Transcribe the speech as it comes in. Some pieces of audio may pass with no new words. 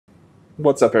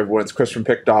What's up, everyone? It's Chris from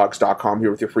Pickdawgz.com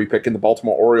here with your free pick in the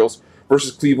Baltimore Orioles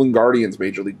versus Cleveland Guardians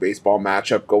Major League Baseball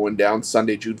matchup going down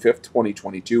Sunday, June 5th,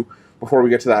 2022. Before we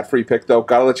get to that free pick, though,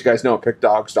 gotta let you guys know at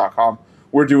Pickdawgz.com,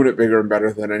 we're doing it bigger and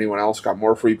better than anyone else. Got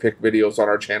more free pick videos on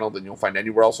our channel than you'll find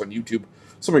anywhere else on YouTube.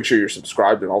 So make sure you're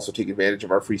subscribed and also take advantage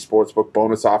of our free Sportsbook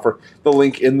bonus offer. The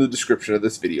link in the description of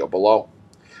this video below.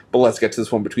 But let's get to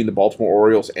this one between the Baltimore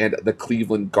Orioles and the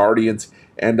Cleveland Guardians.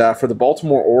 And for the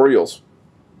Baltimore Orioles,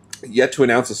 yet to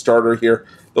announce a starter here.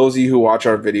 Those of you who watch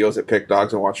our videos at Pick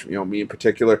Dawgz and watch me in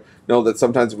particular know that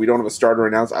sometimes if we don't have a starter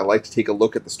announced, I like to take a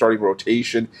look at the starting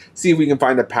rotation, see if we can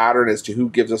find a pattern as to who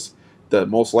gives us the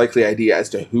most likely idea as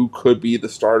to who could be the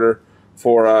starter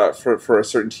for a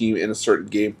certain team in a certain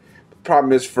game. The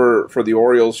problem is for the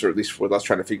Orioles, or at least with us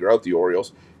trying to figure out the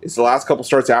Orioles, is the last couple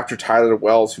starts after Tyler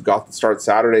Wells, who got the start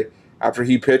Saturday, after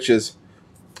he pitches,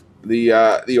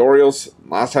 the Orioles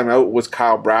last time out was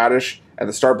Kyle Bradish. And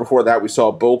the start before that, we saw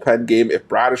a bullpen game. If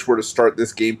Bradish were to start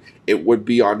this game, it would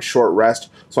be on short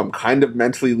rest. So I'm kind of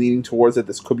mentally leaning towards it.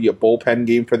 This could be a bullpen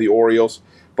game for the Orioles.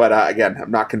 But again, I'm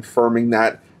not confirming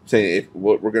that. I'm saying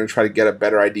we're going to try to get a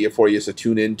better idea for you. So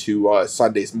tune in to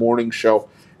Sunday's morning show,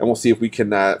 and we'll see if we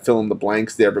can fill in the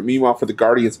blanks there. But meanwhile, for the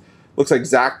Guardians, looks like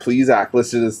Zach Plesac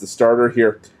listed as the starter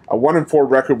here. A 1-4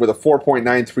 record with a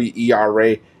 4.93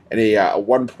 ERA and a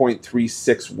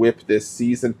 1.36 WHIP this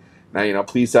season. Now,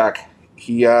 Plesac,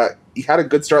 he had a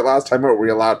good start last time out where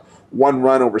he allowed 1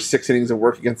 run over 6 innings of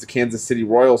work against the Kansas City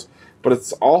Royals. But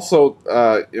it's also,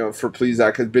 for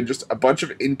Plesac, has been just a bunch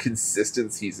of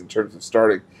inconsistencies in terms of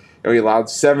starting. He allowed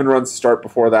 7 runs to start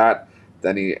before that.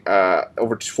 Then he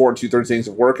over 4 2/3 innings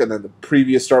of work, and then the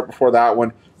previous start before that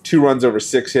one, 2 runs over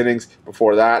 6 innings.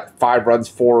 Before that, 5 runs,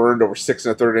 4 earned over 6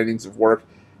 1/3 innings of work.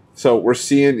 So we're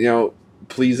seeing,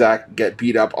 Plesac get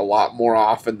beat up a lot more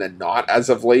often than not as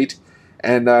of late.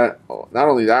 And not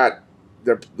only that,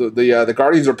 the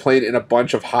Guardians are playing in a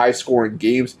bunch of high-scoring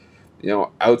games,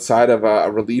 outside of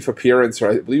a relief appearance, or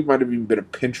I believe it might have even been a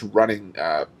pinch running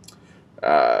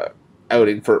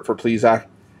outing for Plesac.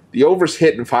 The over's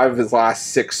hit in 5 of his last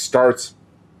 6 starts,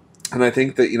 and I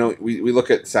think that we look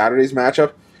at Saturday's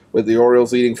matchup with the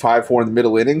Orioles leading 5-4 in the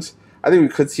middle innings. I think we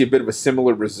could see a bit of a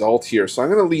similar result here, so I'm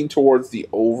going to lean towards the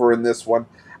over in this one.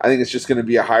 I think it's just going to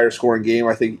be a higher-scoring game.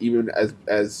 I think even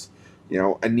as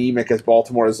anemic as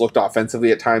Baltimore has looked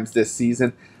offensively at times this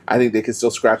season, I think they can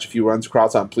still scratch a few runs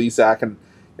across on Plesac. And,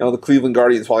 the Cleveland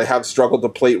Guardians, while they have struggled to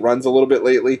plate runs a little bit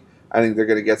lately, I think they're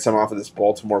going to get some off of this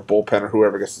Baltimore bullpen or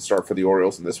whoever gets to start for the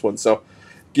Orioles in this one. So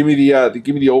give me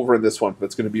the over in this one.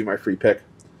 That's going to be my free pick.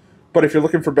 But if you're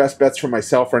looking for best bets from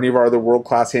myself or any of our other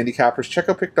world-class handicappers, check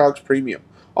out Pick Dawgz Premium.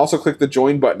 Also, click the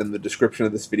join button in the description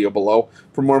of this video below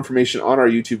for more information on our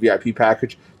YouTube VIP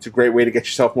package. It's a great way to get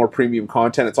yourself more premium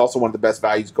content. It's also one of the best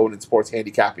values going in sports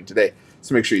handicapping today,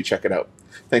 so make sure you check it out.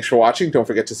 Thanks for watching. Don't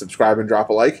forget to subscribe and drop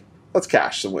a like. Let's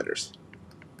cash some winners.